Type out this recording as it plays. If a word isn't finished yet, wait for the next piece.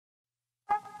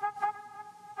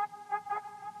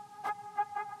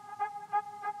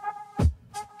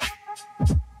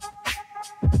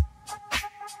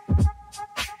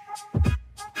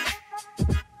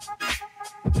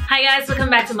Hi guys, welcome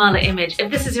back to Model Image.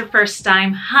 If this is your first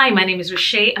time, hi, my name is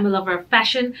RUSHAE. I'm a lover of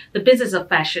fashion, the business of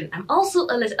fashion. I'm also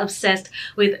a little obsessed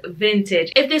with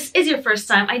vintage. If this is your first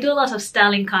time, I do a lot of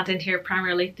styling content here,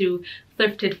 primarily through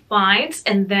thrifted finds,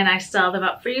 and then I style them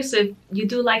up for you. So if you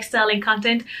do like styling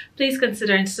content, please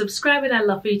consider and subscribe, and I'd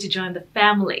love for you to join the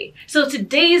family. So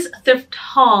today's thrift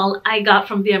haul I got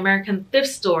from the American thrift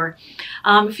store.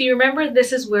 If you remember,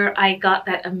 this is where I got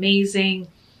that amazing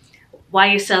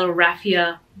YSL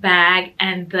raffia bag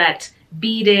and that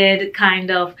beaded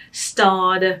kind of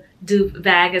stud dupe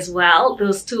bag as well.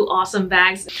 Those two awesome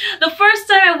bags. The first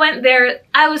time I went there,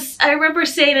 I remember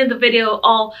saying in the video,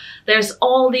 oh, there's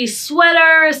all these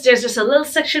sweaters, there's just a little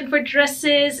section for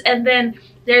dresses, and then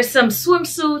there's some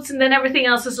swimsuits, and then everything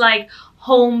else is like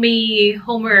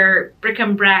Homer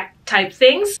bric-a-brac type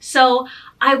things. So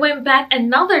I went back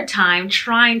another time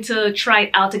trying to try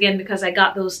it out again because I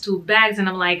got those two bags, and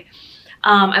I'm like,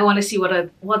 I want to see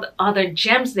what other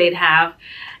gems they'd have.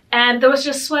 And there was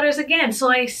just sweaters again.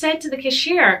 So I said to the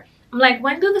cashier, I'm like,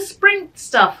 when do the spring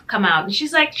stuff come out? And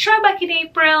she's like, try back in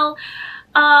April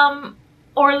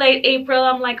or late April.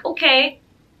 I'm like, okay.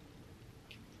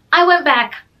 I went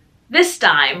back this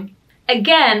time,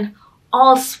 again,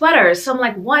 all sweaters. So I'm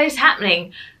like, what is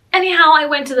happening? Anyhow, I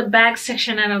went to the bag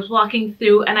section and I was walking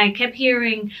through and I kept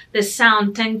hearing this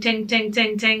sound, ting, ting, ting,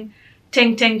 ting, ting,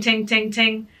 ting, ting, ting, ting,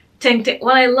 ting. Ting, ting.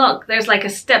 When I look, there's like a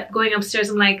step going upstairs.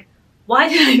 I'm like, why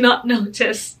did I not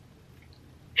notice?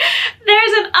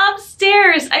 There's an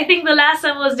upstairs. I think the last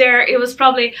time I was there, it was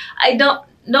probably,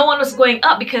 no one was going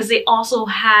up because they also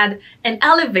had an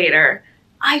elevator.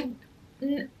 I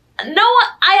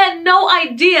had no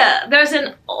idea there's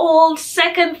an old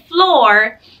second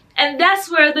floor, and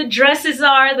that's where the dresses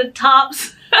are, the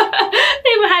tops.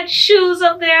 They had shoes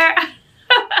up there.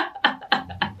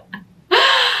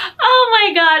 Oh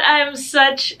my god, I'm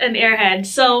such an airhead.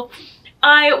 So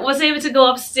I was able to go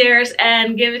upstairs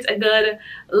and give it a good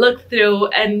look through,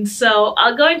 and so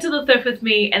I'll go into the thrift with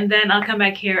me and then I'll come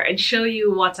back here and show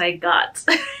you what I got.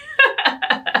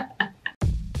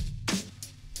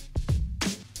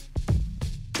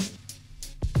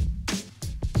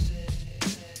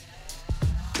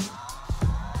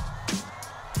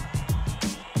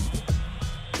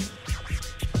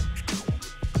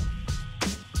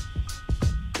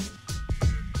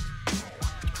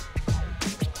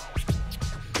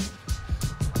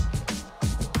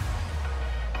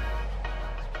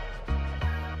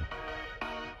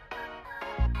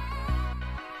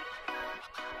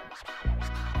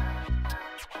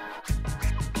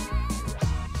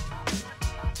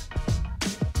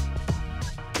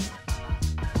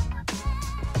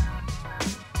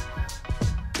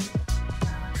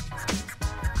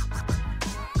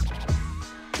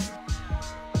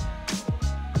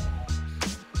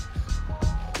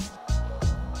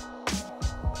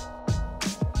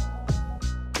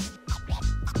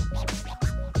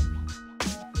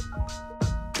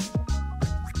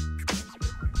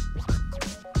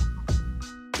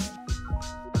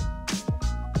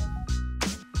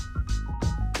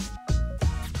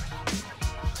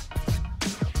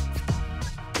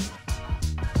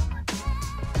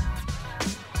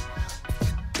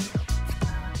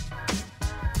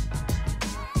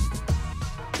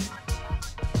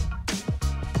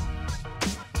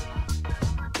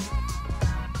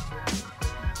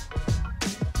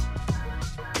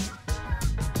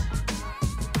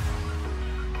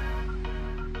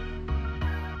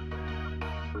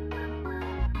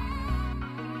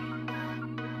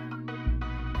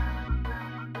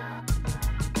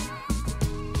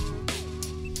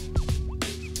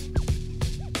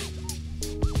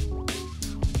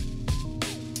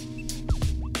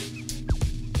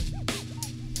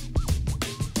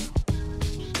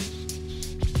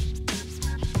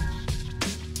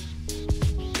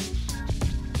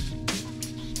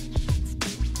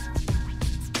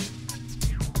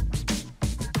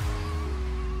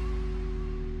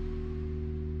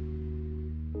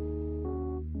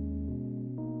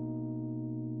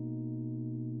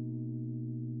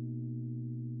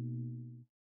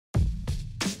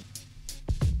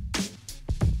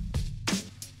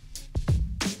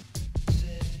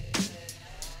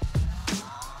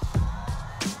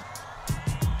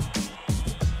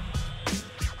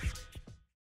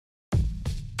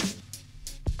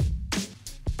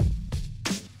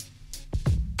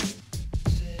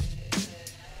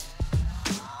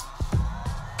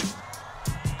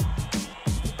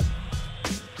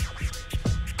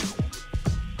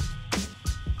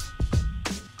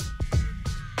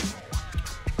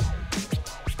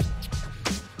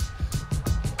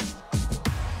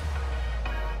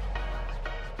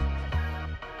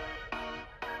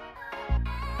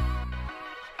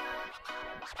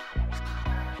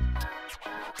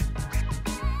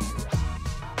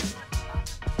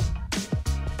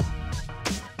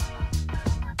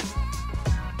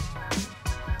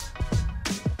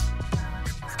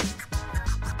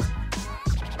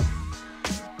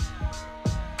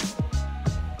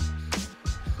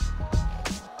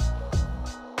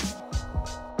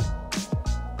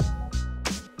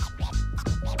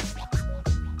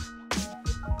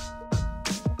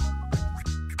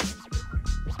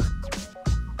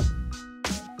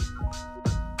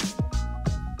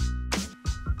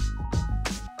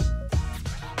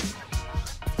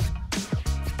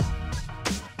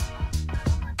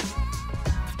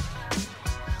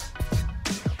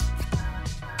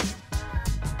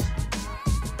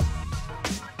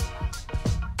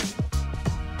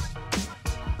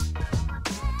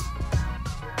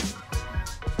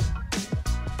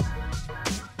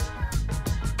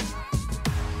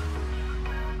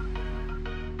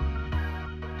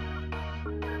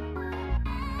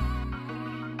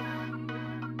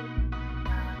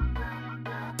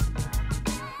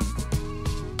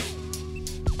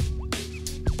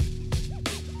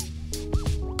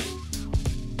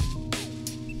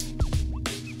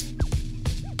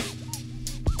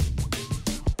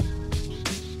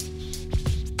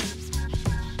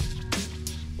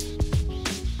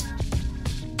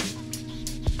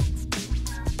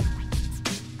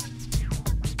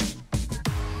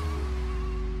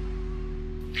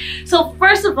 So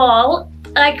first of all,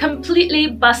 I completely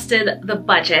busted the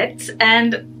budget,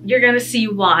 and you're gonna see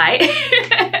why.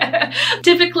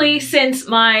 Typically, since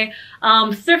my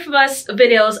Thrift Bus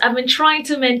videos, I've been trying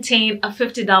to maintain a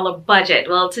 $50 budget.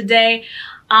 Well, today,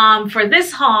 for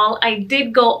this haul, I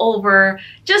did go over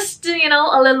just, you know,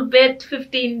 a little bit,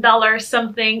 $15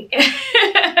 something.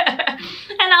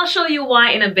 And I'll show you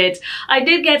why in a bit. I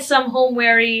did get some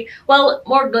homeware, well,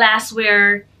 more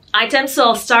glassware items, so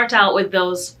I'll start out with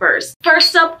those first.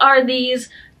 First up are these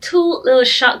two little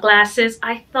shot glasses.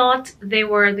 I thought they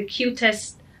were the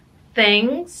cutest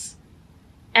things,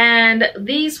 and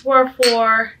these were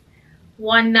for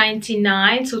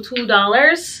 $1.99, so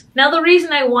 $2. Now the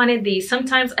reason I wanted these,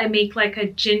 sometimes I make like a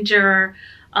ginger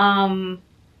lemon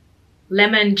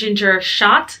ginger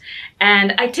shot,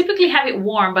 and I typically have it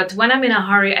warm, but when I'm in a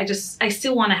hurry, I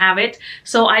still want to have it,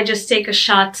 so I just take a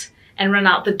shot and run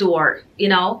out the door, you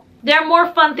know. There are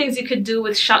more fun things you could do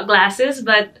with shot glasses,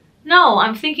 but no,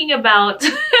 I'm thinking about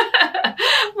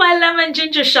my lemon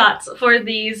ginger shots for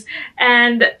these,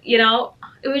 and you know,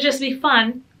 it would just be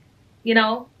fun, you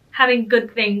know, having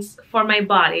good things for my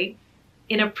body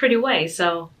in a pretty way.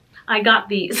 So I got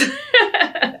these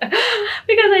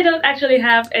because I don't actually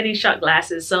have any shot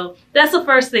glasses. So that's the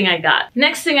first thing I got.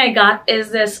 Next thing I got is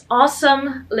this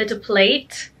awesome little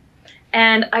plate,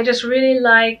 and I just really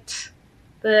liked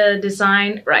the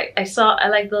design. Right, I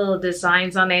like the little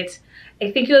designs on it.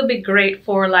 I think it would be great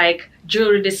for like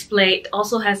jewelry display. It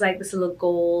also has like this little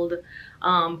gold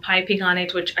piping on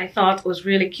it, which I thought was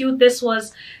really cute. This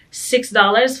was $6,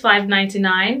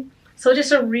 $5.99. So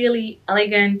just a really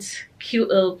elegant, cute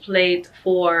little plate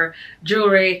for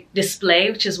jewelry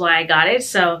display, which is why I got it.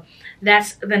 So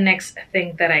that's the next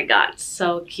thing that I got.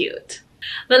 So cute.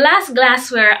 The last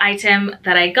glassware item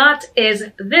that I got is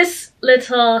this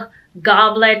little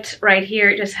goblet right here.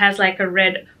 It just has like a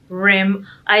red rim.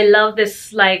 I love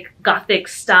this like gothic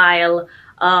style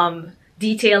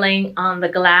detailing on the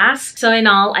glass. So in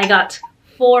all, I got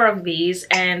 4 of these,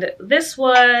 and this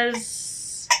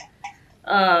was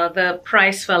the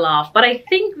price fell off, but I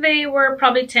think they were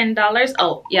probably $10.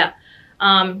 Oh yeah,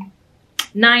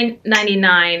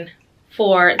 $9.99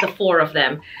 for the 4 of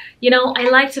them. You know, I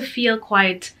like to feel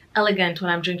quite elegant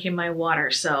when I'm drinking my water,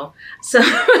 so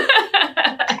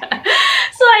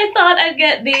so I thought I'd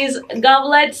get these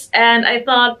goblets, and I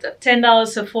thought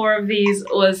 $10 for 4 of these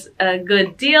was a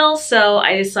good deal. So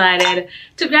I decided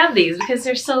to grab these because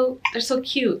they're so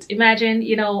cute. Imagine,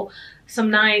 you know,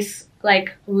 some nice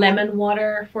like lemon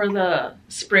water for the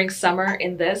spring summer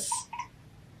in this.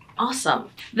 Awesome.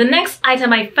 The next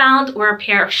item I found were a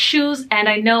pair of shoes, and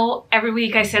I know every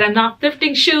week I said I'm not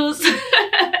thrifting shoes.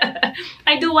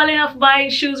 I do well enough buying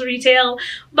shoes retail,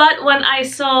 but when I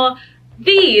saw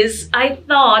these, I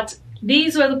thought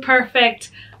these were the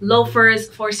perfect loafers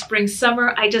for spring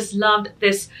summer. I just loved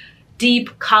this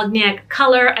deep cognac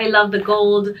color. I love the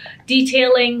gold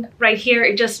detailing right here.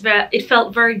 It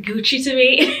felt very Gucci to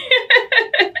me.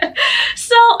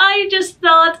 So I just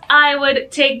thought I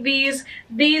would take these.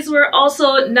 These were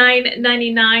also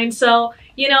 $9.99. So,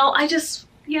 you know,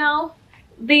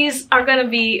 these are gonna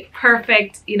be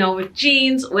perfect, you know, with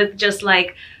jeans, with just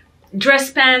like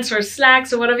dress pants or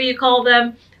slacks or whatever you call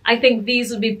them. I think these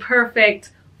would be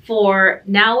perfect for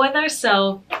now weather,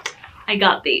 so I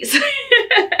got these.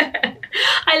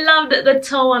 I loved the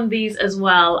toe on these as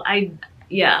well.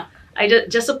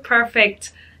 Just a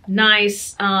perfect,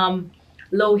 nice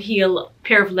low heel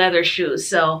pair of leather shoes.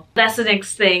 So that's the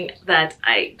next thing that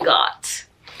I got.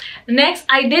 Next,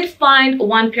 I did find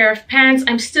one pair of pants.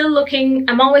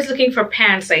 I'm always looking for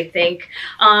pants, I think,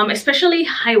 especially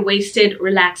high-waisted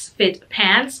relaxed fit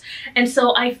pants. And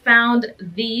so I found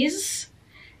these,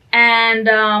 and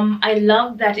I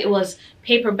love that it was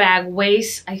paper bag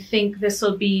waist. I think this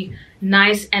will be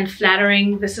nice and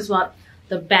flattering. This is what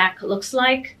the back looks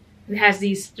like. It has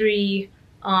these 3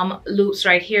 loops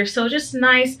right here, so just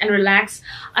nice and relaxed.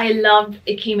 I loved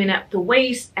it came in at the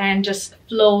waist and just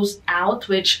flows out,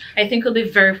 which I think will be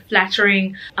very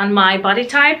flattering on my body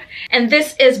type. And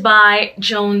this is by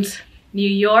Jones New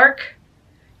York.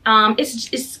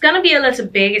 It's gonna be a little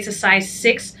big. It's a size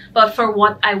 6, but for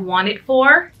what I want it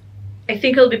for, I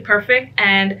think it'll be perfect,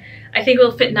 and I think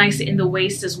it'll fit nicely in the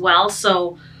waist as well.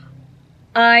 So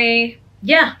I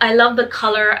love the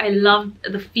color. I love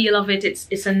the feel of it.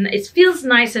 It feels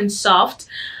nice and soft,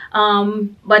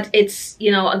 but it's,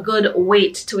 you know, a good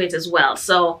weight to it as well.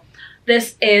 So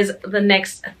this is the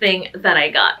next thing that I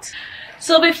got.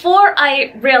 So before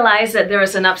I realized that there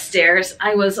was an upstairs,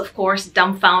 I was of course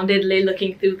dumbfoundedly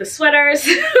looking through the sweaters.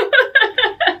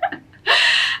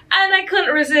 And I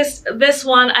couldn't resist this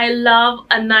one. I love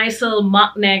a nice little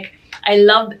mock neck. I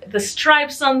love the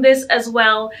stripes on this as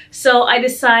well. So I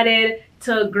decided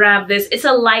to grab this. It's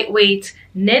a lightweight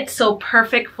knit, so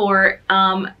perfect for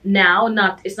now.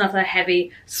 It's not a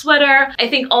heavy sweater. I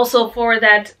think also for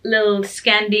that little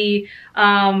Scandi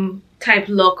type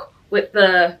look with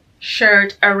the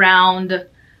shirt around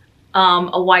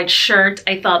a white shirt,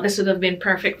 I thought this would have been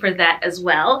perfect for that as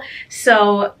well.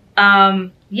 So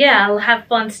yeah, I'll have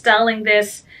fun styling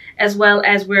this as well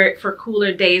as wear it for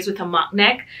cooler days with a mock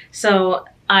neck. So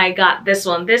I got this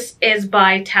one. This is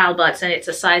by Talbots and it's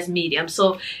a size medium,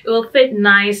 so it will fit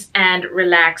nice and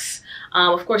relax.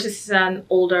 Of course, this is an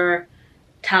older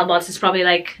Talbots. It's probably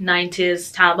like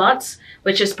 90s Talbots,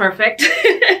 which is perfect.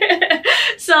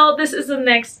 So this is the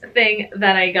next thing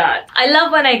that I got. I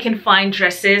love when I can find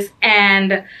dresses,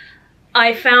 and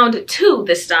I found 2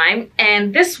 this time.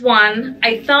 And this one,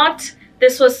 I thought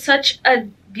this was such a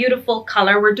beautiful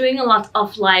color. We're doing a lot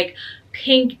of like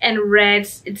pink and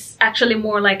reds. It's actually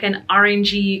more like an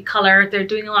orangey color. They're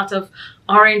doing a lot of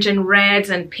orange and reds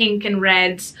and pink and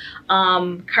reds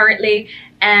currently.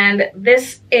 And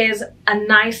this is a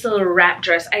nice little wrap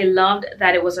dress. I loved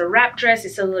that it was a wrap dress.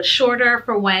 It's a little shorter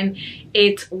for when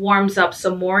it warms up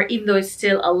some more, even though it's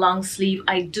still a long sleeve.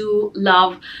 I do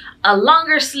love a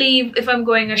longer sleeve if I'm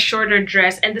going a shorter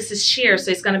dress, and this is sheer, so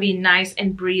it's gonna be nice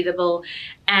and breathable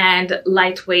and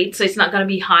lightweight, so it's not gonna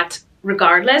be hot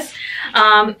regardless.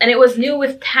 And it was new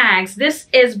with tags. This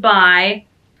is by,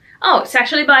 it's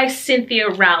actually by Cynthia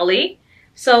Rowley.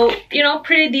 So, you know,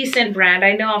 pretty decent brand.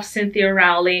 I know of Cynthia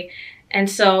Rowley. And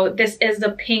so this is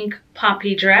the pink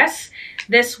poppy dress.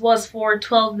 This was for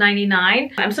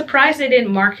 $12.99. I'm surprised they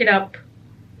didn't mark it up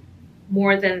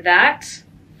more than that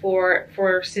for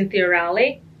Cynthia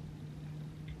Rowley.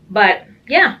 But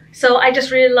yeah, so I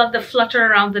just really love the flutter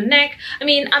around the neck. I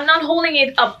mean, I'm not holding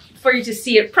it up for you to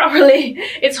see it properly.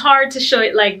 It's hard to show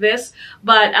it like this,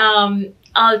 but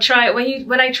I'll try,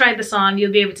 when I try this on,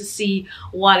 you'll be able to see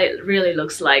what it really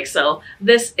looks like. So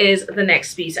this is the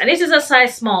next piece, and this is a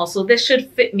size small, so this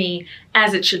should fit me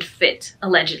as it should fit,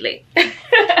 allegedly.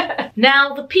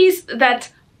 Now, the piece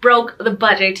that broke the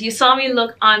budget, you saw me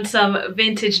look on some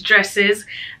vintage dresses.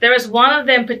 There was one of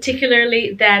them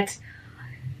particularly that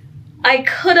I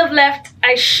could have left,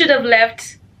 I should have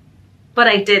left, but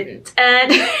I didn't.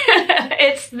 And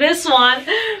it's this one.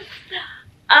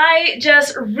 I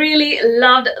just really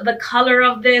loved the color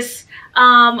of this.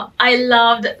 I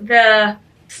loved the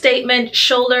statement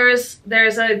shoulders.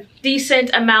 There's a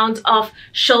decent amount of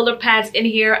shoulder pads in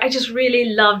here. I just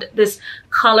really loved this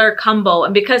color combo.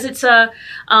 And because it's a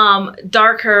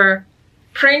darker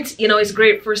print, you know, it's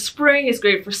great for spring, it's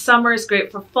great for summer, it's great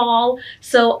for fall.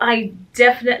 So I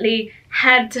definitely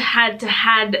had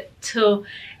to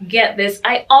get this.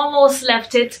 I almost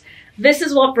left it. This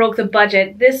is what broke the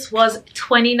budget. This was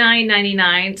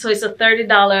 $29.99, so it's a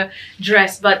 $30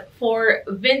 dress, but for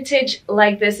vintage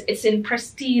like this, it's in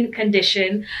pristine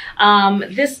condition.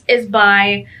 This is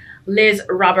by Liz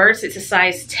Roberts. It's a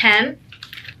size 10.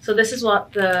 So this is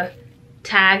what the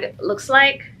tag looks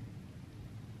like.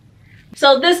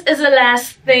 So this is the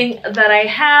last thing that I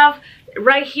have.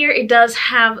 Right here, it does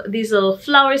have these little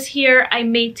flowers here. I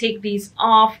may take these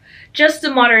off just to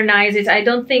modernize it. I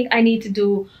don't think I need to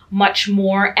do much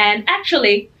more. And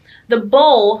actually, the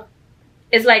bow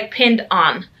is like pinned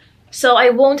on. So I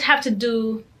won't have to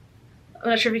do, I'm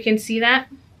not sure if you can see that.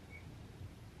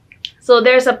 So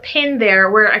there's a pin there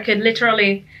where I could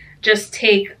literally just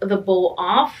take the bow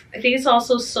off. I think it's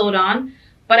also sewed on,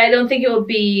 but I don't think it would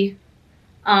be,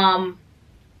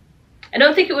 I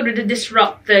don't think it would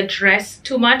disrupt the dress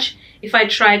too much if I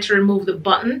tried to remove the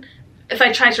button, if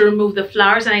I tried to remove the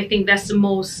flowers, and I think that's the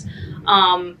most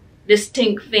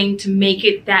distinct thing to make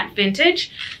it that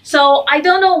vintage. So I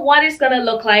don't know what it's gonna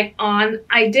look like on.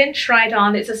 I didn't try it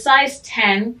on. It's a size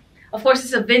 10. Of course,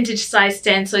 it's a vintage size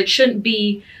 10, so it shouldn't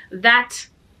be that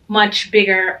much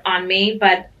bigger on me,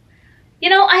 but you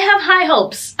know, I have high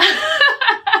hopes.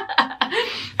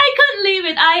 I couldn't leave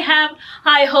it. I have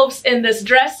high hopes in this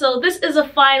dress. So this is a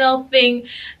final thing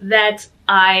that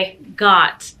I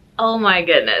got. Oh my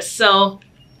goodness. So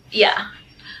yeah,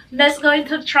 let's go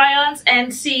into try-ons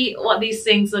and see what these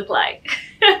things look like.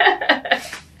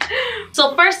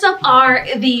 So first up are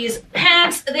these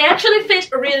pants. They actually fit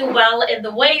really well in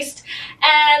the waist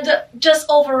and just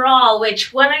overall,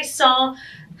 which when I saw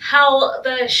how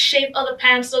the shape of the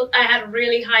pants looked, I had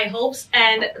really high hopes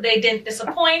and they didn't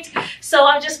disappoint. So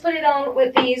I'll just put it on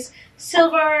with these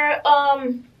silver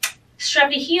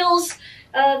strappy heels.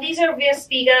 These are Via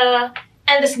Spiga,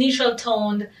 and this neutral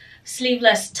toned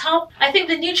sleeveless top. I think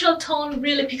the neutral tone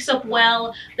really picks up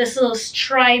well this little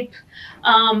stripe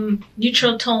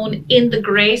neutral tone in the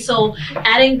gray. So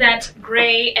adding that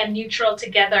gray and neutral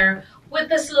together with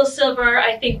this little silver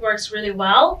I think works really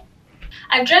well.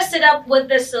 I dressed it up with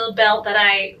this little belt that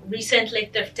I recently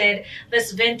thrifted,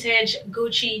 this vintage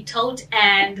Gucci tote,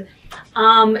 and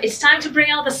it's time to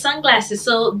bring out the sunglasses.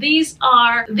 So these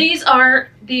are these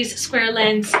square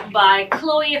lens by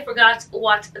Chloe. I forgot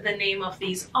what the name of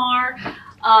these are.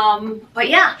 But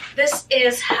yeah, this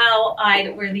is how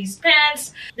I'd wear these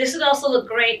pants. This would also look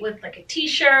great with like a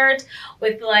t-shirt,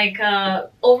 with like a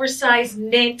oversized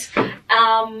knit.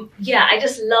 Yeah, I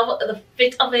just love the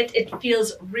fit of it. It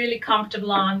feels really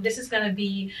comfortable on. This is gonna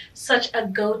be such a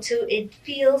go-to. It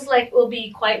feels like it will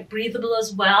be quite breathable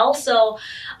as well. So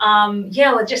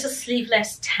yeah, with just a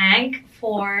sleeveless tank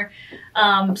for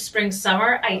spring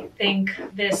summer, I think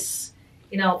this,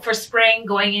 you know, for spring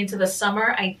going into the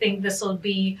summer, I think this will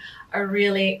be a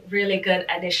really, really good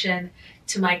addition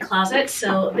to my closet.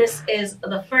 So this is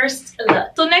the first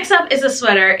look. So next up is a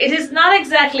sweater. It is not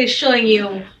exactly showing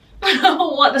you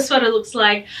what the sweater looks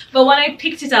like, but when I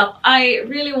picked it up, I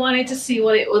really wanted to see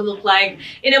what it would look like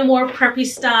in a more preppy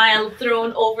style,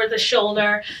 thrown over the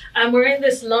shoulder. I'm wearing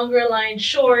this longer line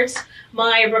shorts,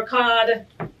 my brocade,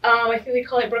 I think we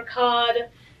call it brocade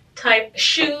type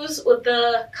shoes with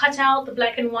the cutout, the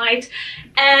black and white,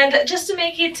 and just to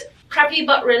make it preppy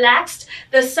but relaxed.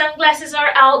 The sunglasses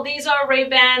are out. These are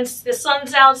Ray-Bans. The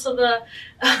sun's out, so the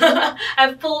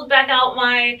I've pulled back out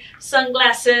my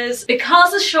sunglasses.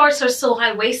 Because the shorts are so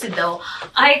high-waisted though,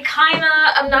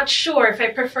 I'm not sure if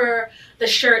I prefer the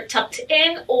shirt tucked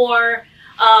in or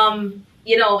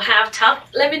you know, half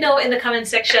tucked. Let me know in the comment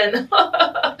section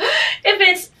if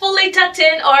it's fully tucked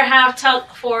in or half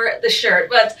tucked for the shirt.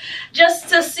 But just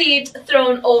to see it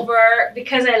thrown over,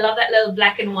 because I love that little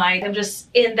black and white. I'm just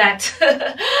in that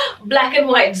black and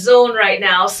white zone right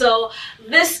now. So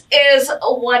this is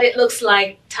what it looks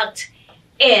like tucked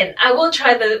in. I will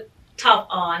try the top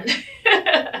on.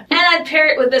 And I'd pair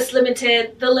it with this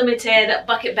limited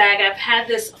bucket bag. I've had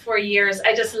this for years.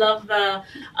 I just love the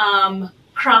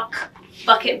croc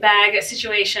bucket bag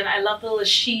situation. I love the little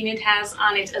sheen it has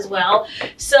on it as well.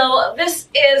 So this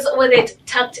is with it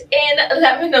tucked in.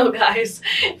 Let me know, guys,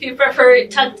 if you prefer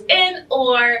it tucked in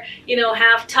or, you know,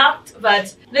 half tucked.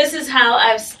 But this is how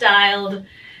I've styled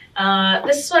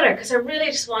this sweater, because I really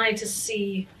just wanted to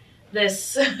see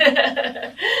this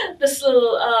this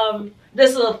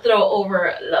little throw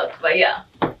over look. But yeah.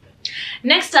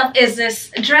 Next up is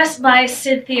this dress by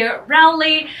Cynthia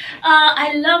Rowley.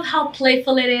 I love how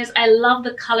playful it is. I love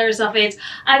the colors of it.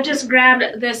 I've just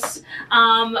grabbed this,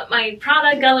 my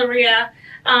Prada Galleria,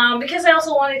 because I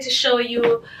also wanted to show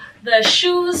you the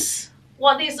shoes,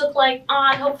 what these look like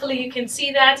on. Hopefully you can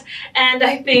see that. And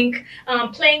I think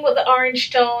playing with the orange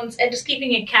tones and just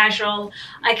keeping it casual,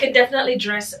 I could definitely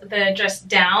dress the dress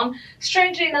down.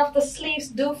 Strangely enough, the sleeves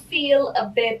do feel a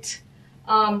bit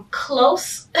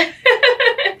close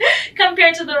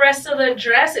compared to the rest of the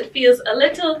dress. It feels a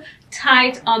little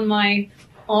tight on my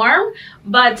arm,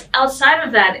 but outside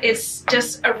of that, it's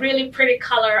just a really pretty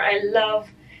color. I love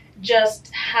just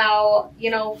how,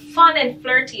 you know, fun and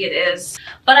flirty it is.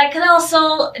 But I can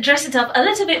also dress it up a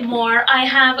little bit more. I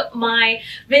have my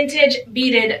vintage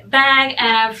beaded bag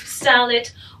and I've styled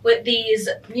it with these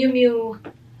Miu Miu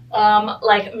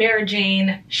like Mary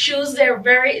Jane shoes. They're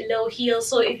very low heel,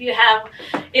 so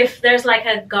if there's like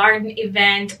a garden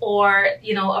event or,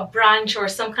 you know, a brunch or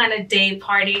some kind of day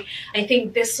party, I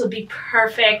think this would be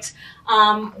perfect,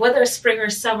 whether spring or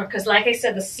summer, because like I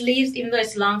said, the sleeves, even though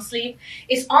it's long sleeve,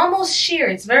 it's almost sheer.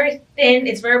 It's very thin,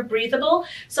 it's very breathable,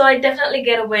 so I definitely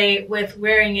get away with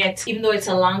wearing it even though it's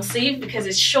a long sleeve, because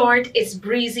it's short, it's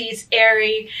breezy, it's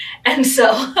airy. And so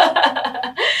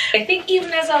I think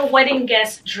even as a wedding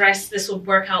guest dress, this would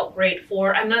work out great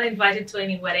for. I'm not invited to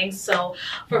any weddings, so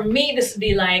for me this would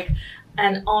be like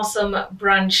an awesome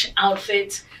brunch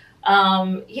outfit.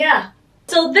 Yeah.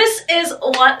 So this is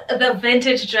what the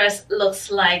vintage dress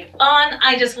looks like on.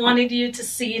 I just wanted you to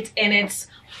see it in its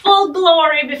full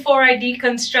glory before I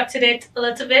deconstructed it a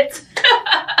little bit.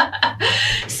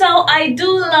 So I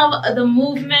do love the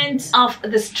movement of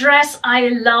this dress. I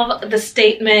love the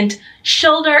statement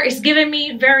shoulder. It's giving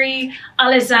me very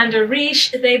Alexander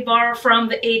Riche. They borrow from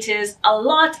the 80s a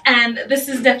lot, and this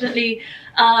is definitely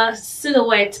a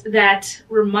silhouette that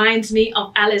reminds me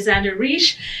of Alexander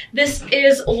Riche. This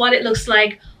is what it looks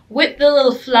like with the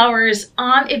little flowers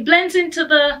on. It blends into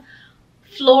the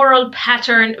floral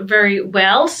pattern very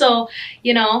well, so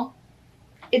you know,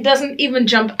 it doesn't even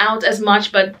jump out as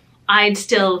much, but I'd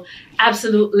still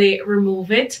absolutely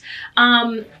remove it.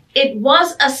 It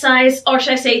was a size, or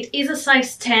should I say it is a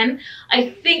size 10. I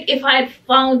think if I had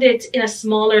found it in a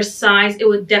smaller size, it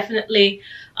would definitely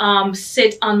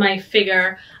sit on my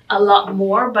figure a lot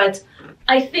more, but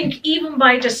I think even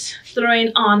by just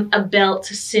throwing on a belt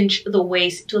to cinch the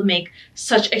waist, it will make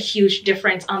such a huge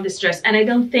difference on this dress. And I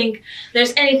don't think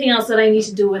there's anything else that I need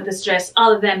to do with this dress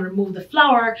other than remove the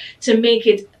flower to make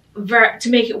it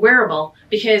wearable,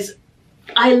 because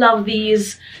I love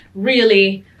these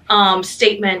really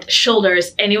statement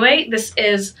shoulders anyway. This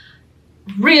is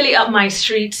really up my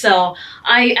street, so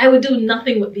I would do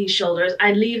nothing with these shoulders.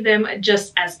 I leave them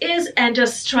just as is and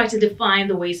just try to define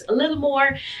the waist a little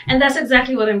more, and that's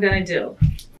exactly what I'm gonna do.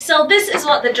 So this is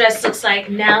what the dress looks like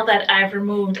now that I've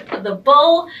removed the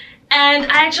bow, and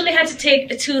I actually had to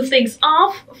take two things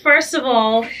off. First of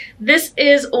all, this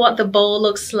is what the bow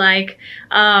looks like.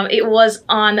 It was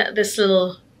on this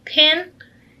little pin,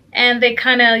 and they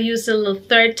kind of used a little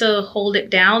thread to hold it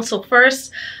down. So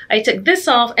first I took this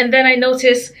off, and then I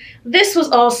noticed this was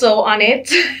also on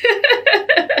it.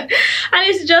 And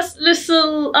it's just this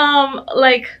little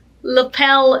like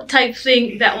lapel type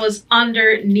thing that was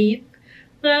underneath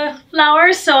the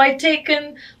flowers. So I've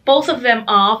taken both of them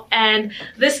off, and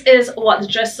this is what the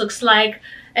dress looks like.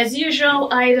 As usual,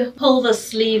 I'd pull the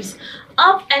sleeves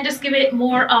up and just give it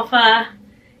more of a,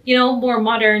 you know, more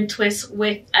modern twist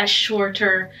with a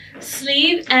shorter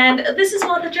sleeve, and this is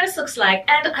what the dress looks like,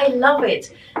 and I love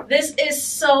it. This is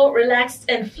so relaxed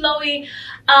and flowy.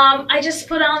 I just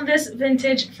put on this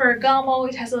vintage Ferragamo.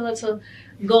 It has a little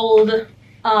gold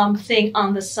thing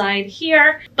on the side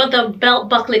here, but the belt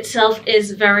buckle itself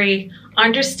is very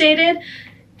understated.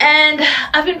 And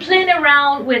I've been playing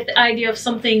around with the idea of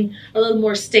something a little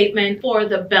more statement for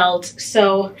the belt.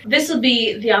 So this would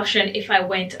be the option if I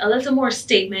went a little more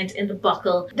statement in the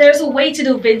buckle. There's a way to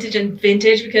do vintage and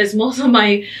vintage, because most of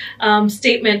my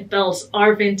statement belts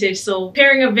are vintage. So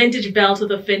pairing a vintage belt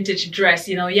with a vintage dress,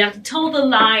 you know, you have to toe the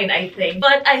line, I think.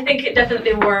 But I think it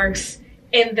definitely works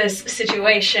in this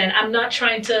situation. I'm not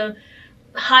trying to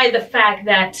hide the fact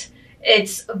that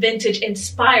it's vintage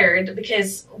inspired,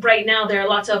 because right now there are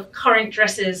lots of current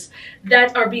dresses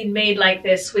that are being made like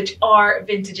this which are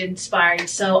vintage inspired.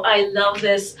 So I love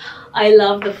this. I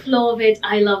love the flow of it.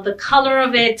 I love the color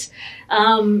of it.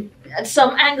 At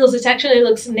some angles it actually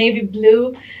looks navy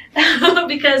blue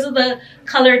because of the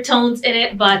color tones in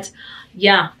it, but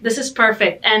yeah, this is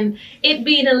perfect. And it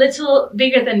being a little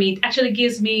bigger than me, it actually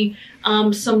gives me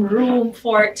some room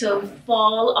for it to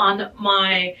fall on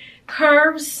my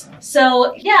curves.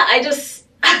 So yeah, I just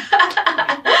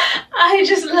I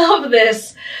just love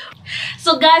this.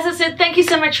 So guys, that's it. Thank you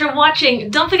so much for watching.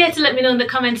 Don't forget to let me know in the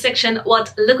comment section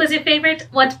what look was your favorite,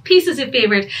 what piece is your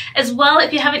favorite. As well,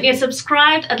 if you haven't yet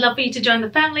subscribed, I'd love for you to join the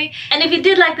family. And if you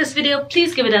did like this video,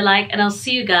 please give it a like, and I'll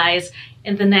see you guys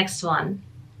in the next one.